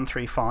on the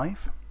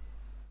 135,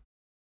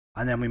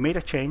 and then we made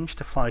a change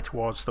to fly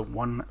towards the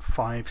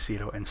 150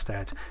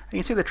 instead. And you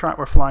can see the track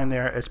we're flying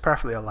there is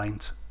perfectly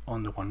aligned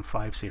on the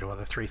 150 or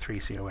the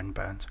 330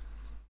 inbound.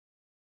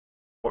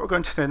 What we're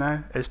going to do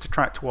now is to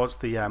track towards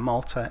the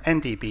Malta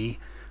NDB,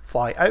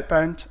 fly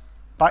outbound,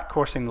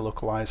 backcoursing the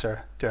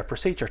localizer, do a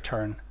procedure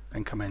turn,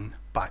 and come in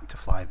back to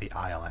fly the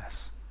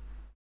ILS.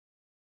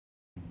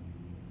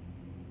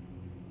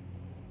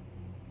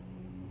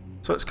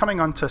 So it's coming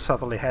onto a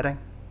southerly heading.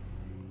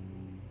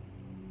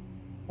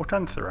 We'll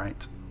turn to the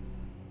right.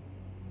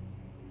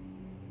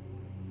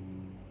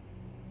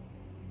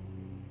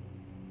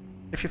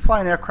 If you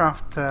fly an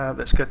aircraft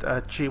that's got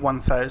a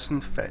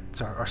G1000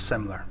 fit or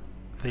similar,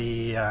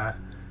 the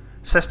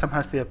system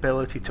has the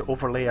ability to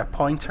overlay a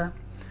pointer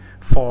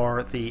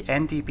for the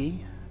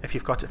NDB if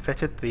you've got it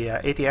fitted, the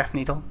ADF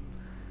needle.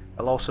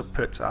 It'll also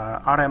put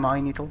a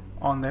RMI needle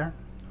on there,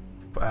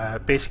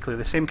 basically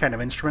the same kind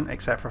of instrument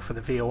except for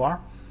the VOR,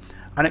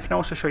 and it can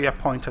also show you a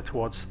pointer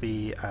towards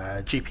the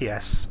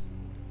GPS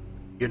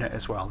unit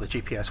as well, the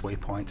GPS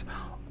waypoint,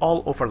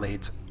 all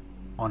overlaid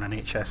on an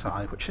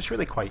HSI, which is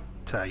really quite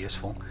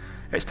useful.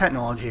 It's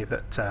technology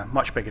that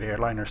much bigger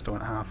airliners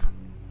don't have.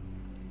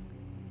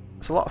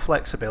 There's a lot of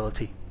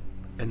flexibility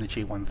in the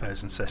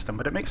G1000 system,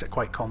 but it makes it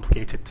quite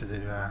complicated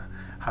to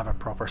have a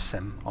proper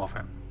sim of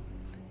it.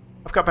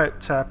 I've got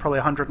about probably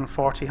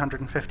 140,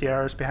 150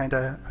 hours behind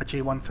a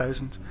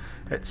G1000.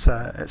 It's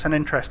an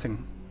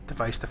interesting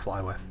device to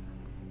fly with.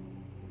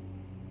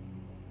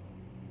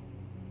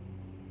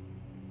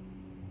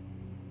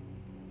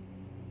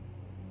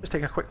 Just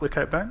take a quick look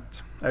outbound,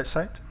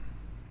 outside.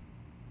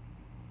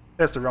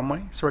 There's the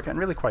runway, so we're getting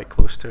really quite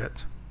close to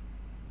it.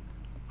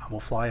 And we'll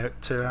fly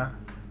out to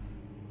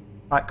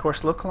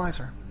backcourse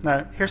localizer.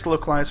 Now, here's the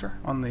localizer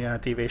on the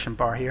deviation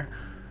bar here.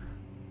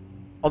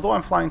 Although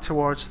I'm flying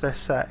towards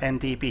this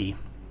NDB,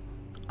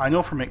 I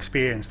know from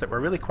experience that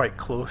we're really quite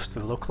close to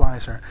the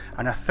localizer,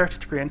 and a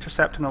 30-degree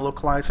intercept on a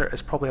localizer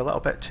is probably a little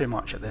bit too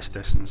much at this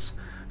distance.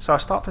 So I'll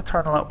start to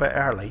turn a little bit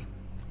early,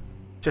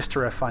 just to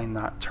refine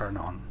that turn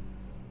on.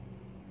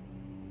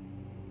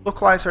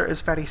 Localizer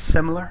is very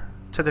similar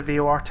to the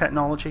VOR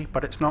technology,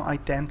 but it's not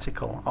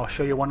identical. I'll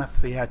show you one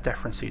of the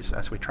differences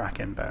as we track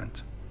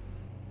inbound.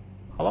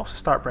 I'll also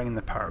start bringing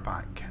the power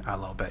back a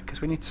little bit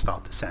because we need to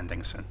start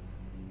descending soon.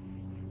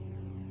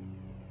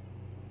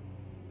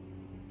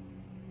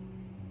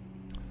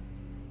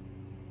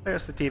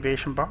 There's the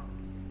deviation bar.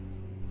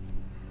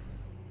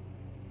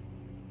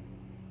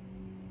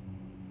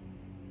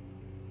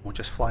 We'll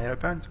just fly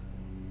outbound.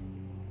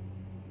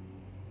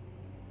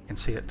 You can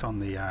see it on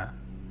the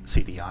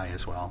CDI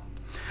as well.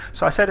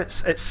 So I said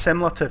it's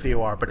similar to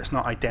VOR, but it's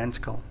not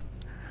identical.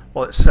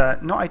 Well, it's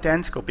not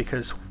identical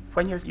because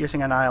when you're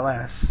using an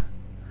ILS,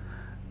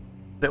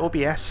 the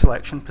OBS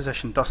selection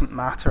position doesn't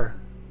matter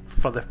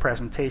for the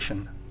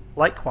presentation.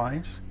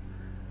 Likewise,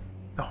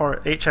 the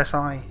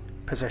HSI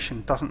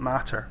position doesn't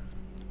matter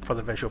for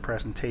the visual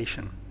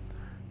presentation.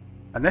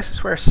 And this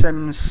is where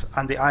Sims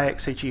and the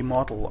IXEG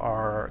model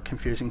are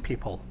confusing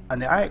people.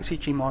 And the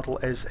IXEG model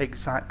is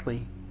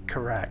exactly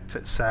correct.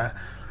 It's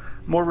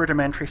more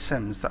rudimentary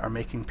sims that are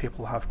making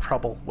people have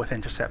trouble with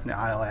intercepting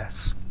the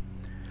ILS.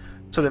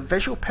 So the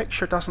visual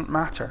picture doesn't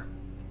matter,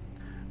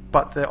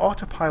 but the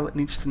autopilot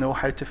needs to know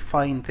how to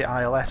find the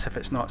ILS if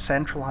it's not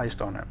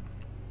centralized on it.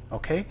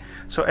 Okay?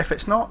 So if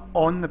it's not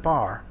on the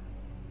bar,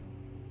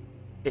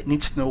 it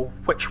needs to know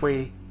which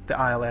way the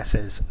ILS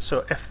is.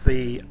 So if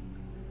the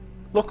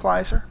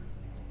localizer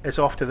is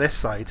off to this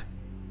side,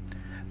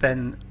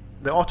 then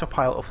the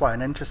autopilot will fly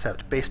an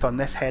intercept based on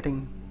this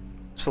heading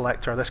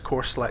selector, this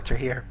course selector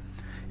here.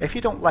 If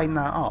you don't line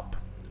that up,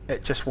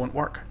 it just won't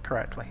work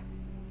correctly.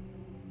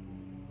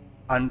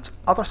 And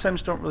other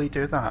sims don't really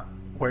do that,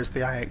 whereas the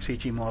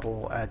IXEG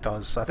model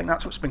does. So I think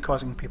that's what's been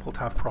causing people to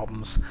have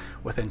problems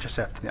with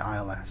intercepting the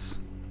ILS.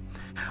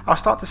 I'll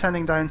start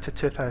descending down to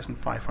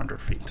 2,500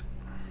 feet.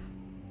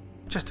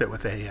 Just do it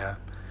with the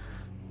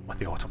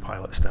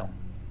autopilot still.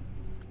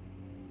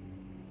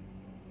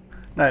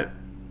 Now,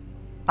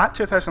 at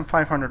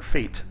 2,500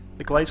 feet,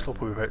 the glide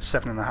slope will be about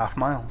 7.5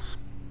 miles.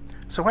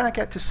 So when I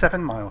get to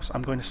 7 miles,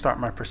 I'm going to start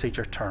my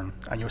procedure turn,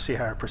 and you'll see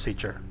how a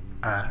procedure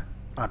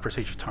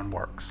turn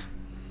works.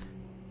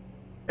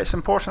 It's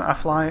important I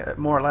fly at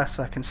more or less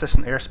a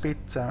consistent airspeed,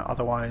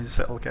 otherwise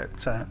it'll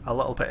get a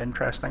little bit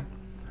interesting.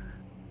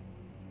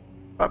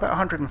 But about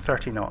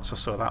 130 knots or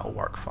so, that'll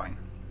work fine.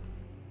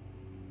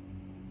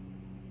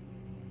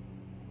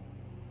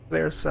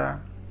 There's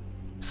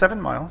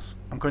 7 miles.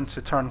 I'm going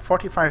to turn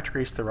 45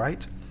 degrees to the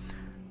right,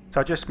 So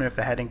I'll just move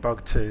the heading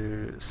bug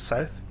to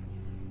south.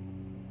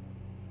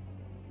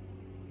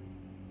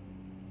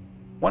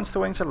 Once the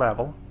wings are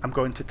level, I'm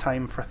going to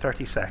time for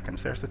 30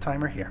 seconds. There's the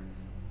timer here.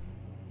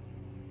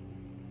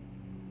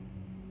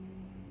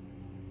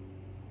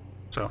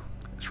 So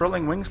it's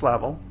rolling wings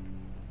level.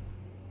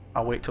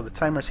 I'll wait till the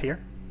timer's here,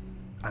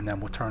 and then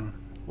we'll turn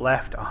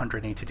left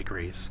 180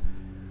 degrees.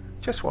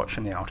 Just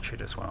watching the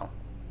altitude as well.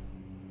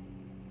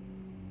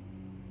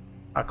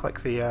 I'll click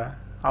the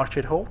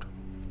altitude hold.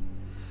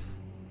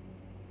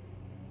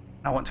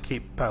 I want to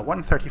keep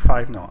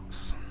 135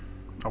 knots,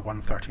 or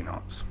 130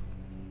 knots.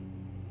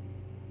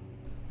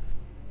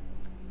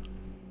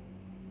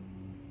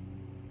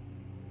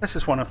 This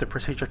is one of the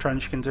procedure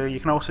turns you can do. You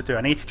can also do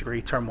an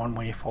 80-degree turn one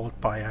way followed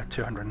by a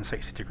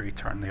 260-degree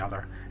turn the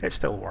other. It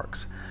still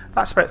works.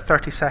 That's about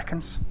 30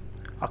 seconds.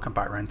 I'll come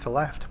back around to the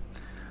left.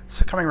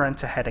 So coming around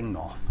to heading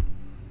north.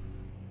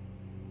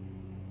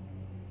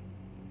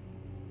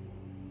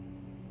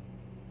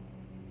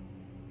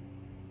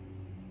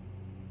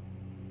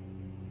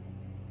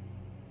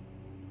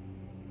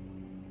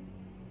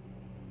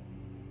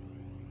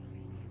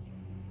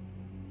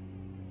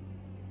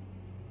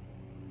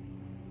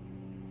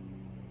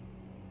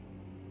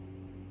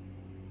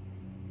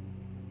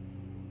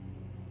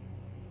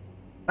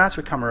 As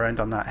we come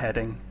around on that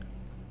heading,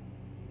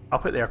 I'll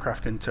put the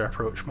aircraft into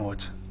approach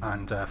mode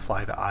and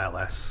fly the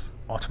ILS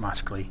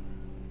automatically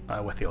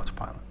with the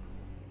autopilot.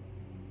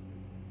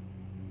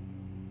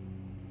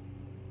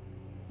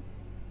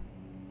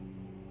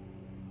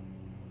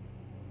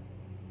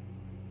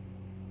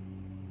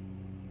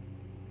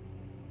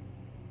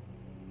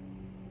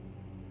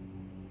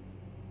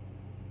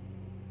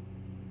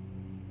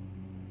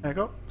 There you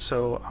go.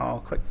 So I'll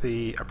click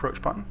the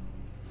approach button.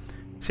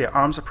 See it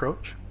arms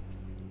approach.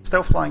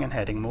 Still flying in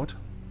heading mode.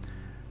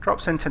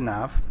 Drops into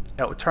nav.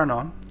 It will turn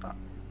on.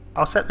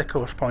 I'll set the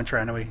course pointer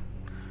anyway,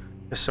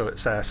 just so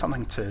it's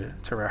something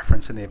to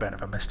reference in the event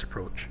of a missed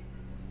approach.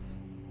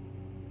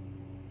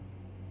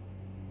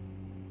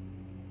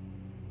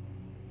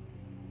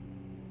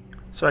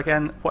 So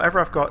again, whatever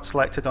I've got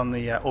selected on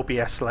the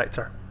OBS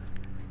selector,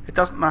 it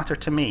doesn't matter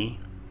to me,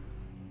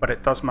 but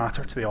it does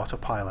matter to the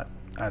autopilot.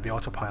 The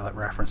autopilot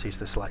references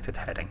the selected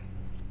heading.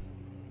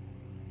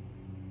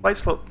 Glide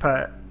slope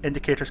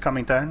indicator's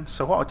coming down,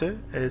 so what I'll do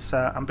is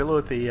I'm below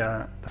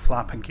the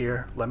flap and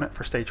gear limit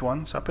for stage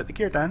 1, so I'll put the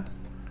gear down.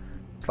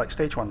 It's like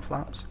stage 1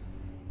 flaps,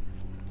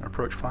 or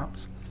approach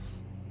flaps.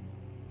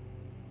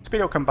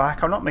 Speed will come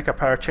back. I'll not make a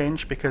power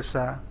change because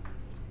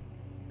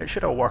it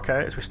should all work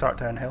out as we start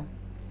downhill.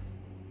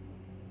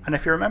 And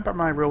if you remember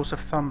my rules of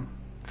thumb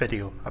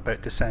video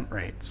about descent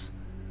rates,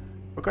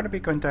 we're going to be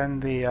going down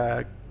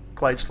the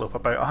glide slope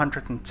about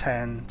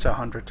 110 to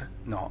 100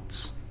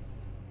 knots.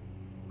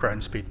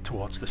 Ground speed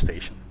towards the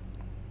station.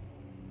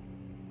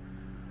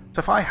 So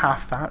if I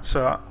half that,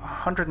 so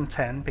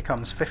 110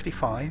 becomes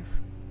 55,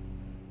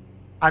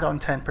 add on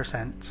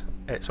 10%,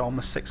 it's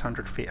almost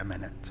 600 feet a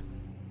minute.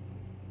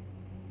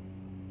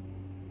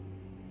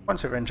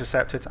 Once we've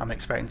intercepted, I'm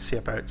expecting to see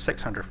about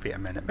 600 feet a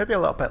minute, maybe a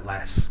little bit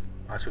less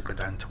as we go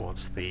down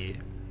towards the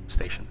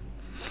station.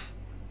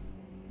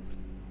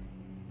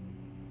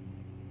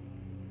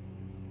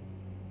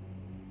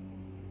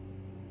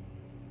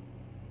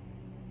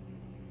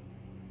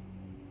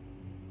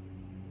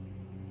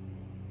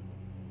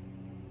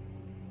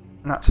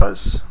 And that's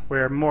us.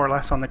 We're more or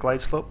less on the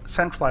glide slope,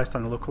 centralized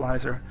on the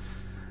localizer.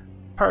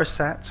 Power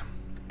set.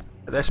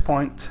 At this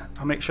point,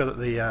 I'll make sure that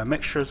the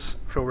mixture's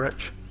full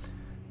rich.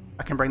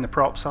 I can bring the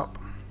props up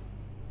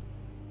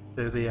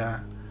to the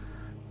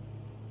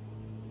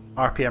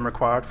RPM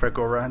required for a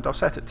go round. I'll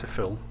set it to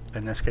full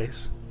in this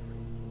case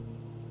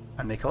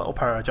and make a little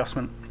power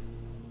adjustment,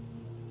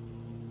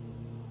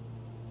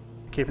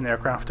 keeping the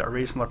aircraft at a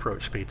reasonable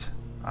approach speed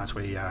as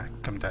we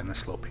come down the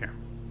slope here.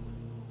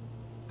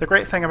 The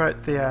great thing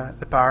about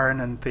the Baron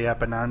and the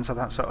Bonanza,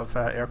 that sort of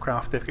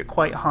aircraft, they've got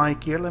quite high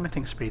gear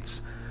limiting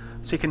speeds.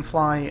 So you can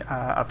fly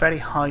a very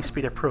high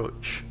speed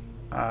approach,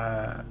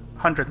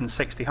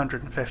 160,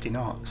 150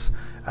 knots,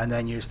 and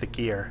then use the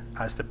gear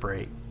as the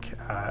brake.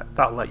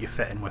 That'll let you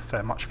fit in with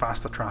much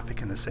faster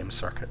traffic in the same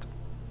circuit.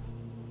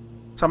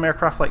 Some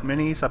aircraft like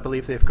Moonies, I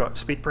believe they've got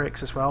speed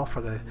brakes as well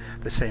for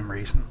the same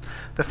reason.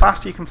 The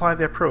faster you can fly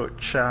the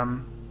approach,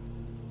 the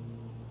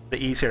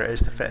easier it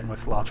is to fit in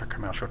with larger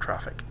commercial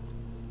traffic.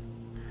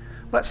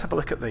 Let's have a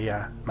look at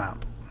the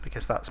map,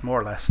 because that's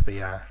more or less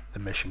the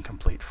mission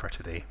complete for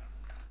today.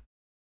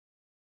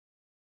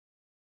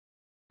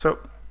 So,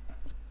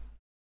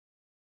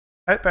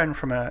 outbound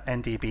from a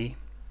NDB,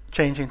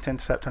 changing to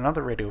intercept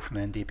another radio from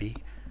the NDB,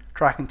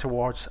 tracking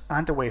towards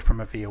and away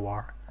from a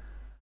VOR,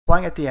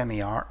 flying a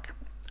DME arc,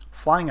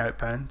 flying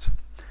outbound,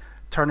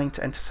 turning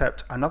to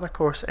intercept another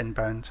course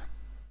inbound,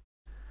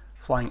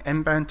 flying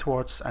inbound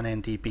towards an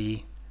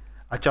NDB,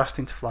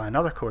 adjusting to fly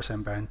another course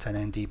inbound to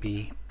an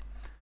NDB,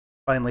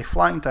 finally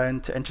flying down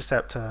to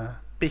intercept a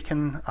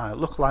beacon,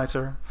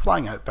 localizer,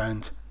 flying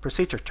outbound,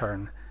 procedure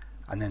turn,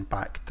 and then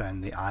back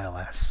down the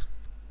ILS.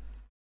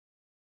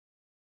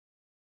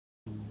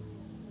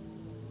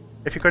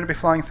 If you're going to be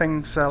flying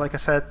things, like I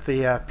said,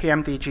 the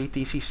PMDG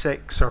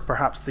DC6 or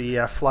perhaps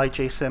the Fly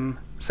JSIM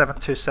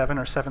 727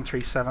 or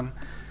 737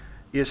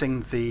 using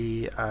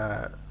the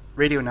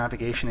radio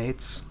navigation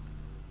aids,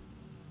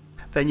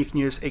 then you can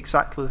use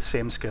exactly the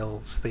same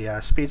skills. The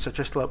speeds are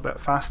just a little bit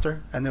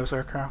faster in those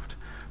aircraft,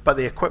 but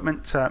the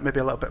equipment maybe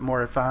a little bit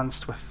more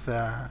advanced with,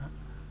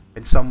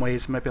 in some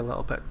ways, maybe a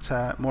little bit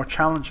more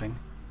challenging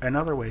in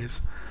other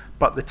ways.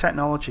 But the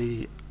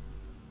technology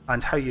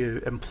and how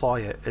you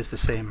employ it is the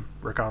same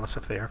regardless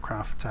of the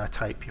aircraft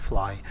type you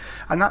fly.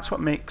 And that's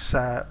what makes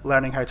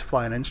learning how to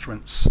fly on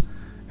instruments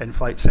in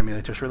flight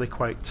simulators really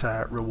quite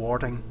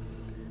rewarding.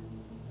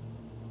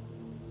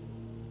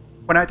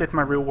 When I did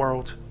my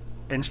real-world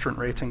instrument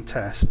rating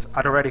test,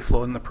 I'd already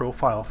flown the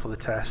profile for the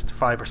test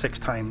 5 or 6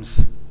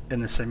 times in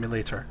the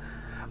simulator,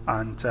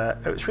 and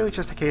it was really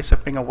just a case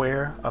of being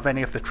aware of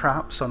any of the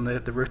traps on the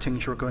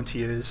routings you're going to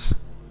use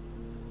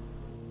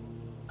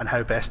and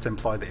how best to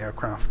employ the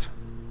aircraft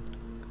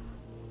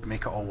to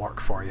make it all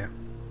work for you.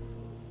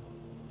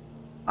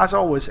 As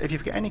always, if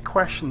you've got any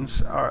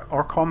questions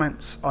or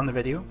comments on the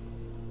video,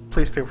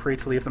 please feel free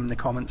to leave them in the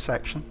comments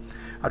section.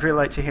 I'd really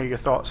like to hear your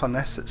thoughts on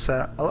this. It's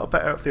a little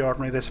bit out of the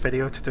ordinary, this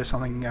video, to do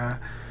something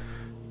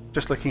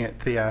just looking at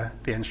the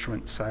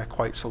instruments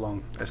quite so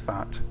long as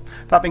that.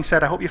 That being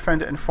said, I hope you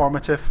found it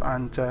informative,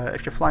 and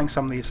if you're flying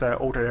some of these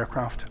older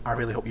aircraft, I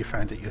really hope you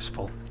found it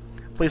useful.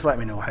 Please let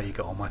me know how you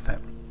got on with it.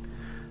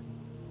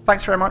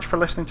 Thanks very much for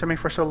listening to me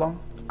for so long,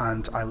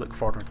 and I look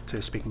forward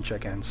to speaking to you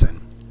again soon.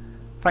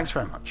 Thanks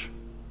very much.